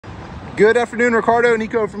Good afternoon, Ricardo.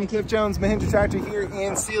 Nico from Cliff Jones Mahindra Tractor here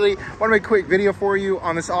in Sealy. Want to make a quick video for you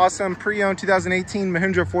on this awesome pre-owned 2018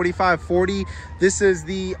 Mahindra 4540. This is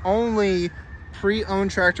the only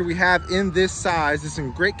pre-owned tractor we have in this size. It's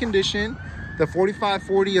in great condition. The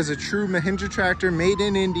 4540 is a true Mahindra tractor made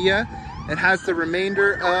in India. It has the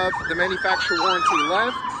remainder of the manufacturer warranty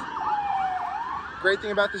left. Great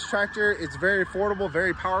thing about this tractor, it's very affordable,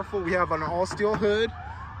 very powerful. We have an all steel hood,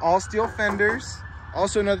 all steel fenders.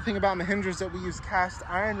 Also, another thing about Mahindra is that we use cast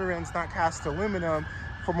iron rims, not cast aluminum,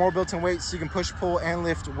 for more built-in weight so you can push, pull, and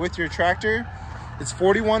lift with your tractor. It's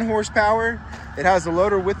 41 horsepower. It has a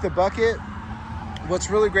loader with the bucket. What's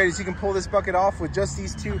really great is you can pull this bucket off with just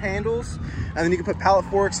these two handles, and then you can put pallet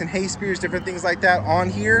forks and hay spears, different things like that on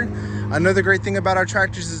here. Another great thing about our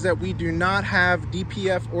tractors is that we do not have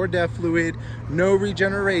DPF or DEF fluid, no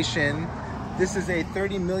regeneration. This is a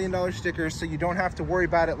 $30 million sticker, so you don't have to worry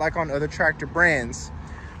about it like on other tractor brands.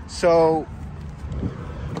 So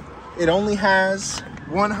it only has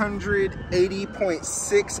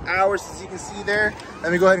 180.6 hours, as you can see there.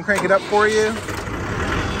 Let me go ahead and crank it up for you.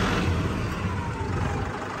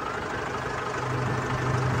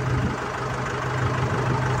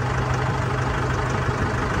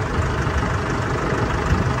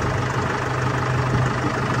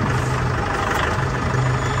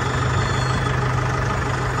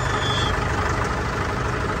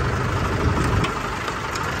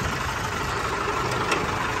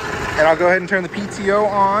 And I'll go ahead and turn the PTO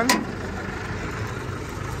on.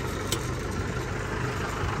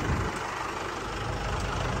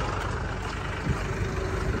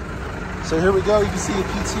 So here we go. You can see the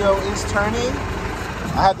PTO is turning.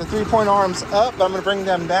 I have the 3-point arms up, but I'm going to bring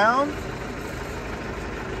them down.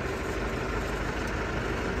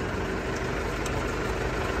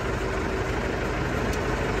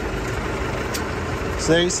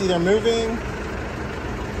 So there you see they're moving.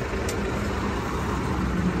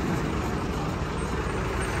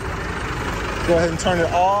 Go ahead and turn it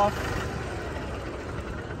off.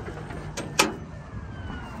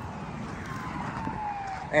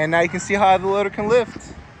 And now you can see how the loader can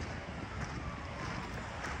lift.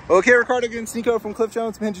 Okay, Ricardo, again, Nico from Cliff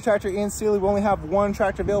Jones Mahindra Tractor in Sealy. We only have one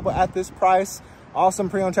tractor available at this price. Awesome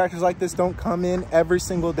pre-owned tractors like this don't come in every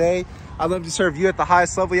single day. I'd love to serve you at the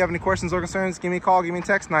highest level. If you have any questions or concerns, give me a call, give me a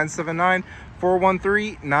text,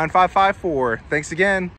 979-413-9554. Thanks again.